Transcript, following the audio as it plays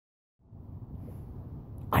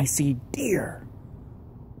I see deer.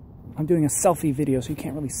 I'm doing a selfie video, so you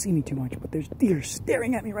can't really see me too much, but there's deer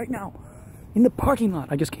staring at me right now in the parking lot.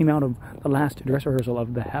 I just came out of the last dress rehearsal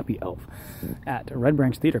of The Happy Elf at Red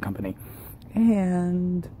Branch Theater Company,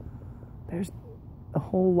 and there's a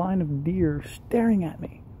whole line of deer staring at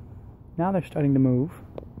me. Now they're starting to move.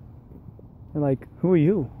 They're like, who are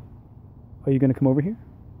you? Are you going to come over here?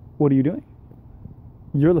 What are you doing?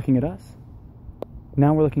 You're looking at us.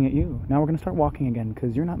 Now we're looking at you. Now we're going to start walking again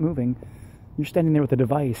because you're not moving. You're standing there with a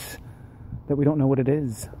device that we don't know what it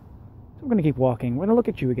is. So we're going to keep walking. We're going to look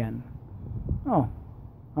at you again. Oh,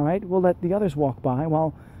 all right. We'll let the others walk by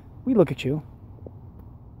while we look at you.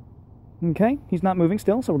 Okay, he's not moving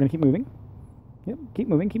still, so we're going to keep moving. Yep, keep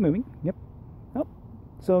moving, keep moving. Yep. Oh,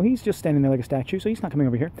 so he's just standing there like a statue, so he's not coming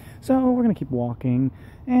over here. So we're going to keep walking,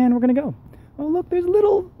 and we're going to go. Oh, look, there's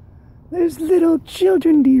little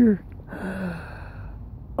children deer.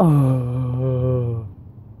 Oh.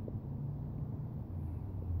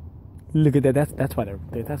 Look at that. That's why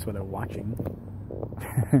they're watching.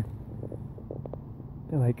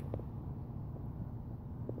 They're like,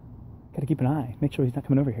 gotta keep an eye. Make sure he's not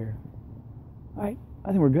coming over here. Alright, I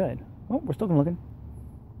think we're good. Oh, we're still looking.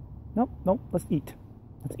 Nope, let's eat.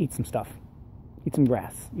 Let's eat some stuff. Eat some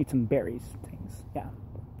grass. Eat some berries, things. Yeah.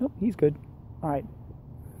 Nope, he's good. Alright.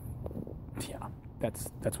 Yeah, that's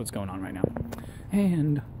what's going on right now.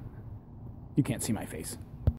 And you can't see my face.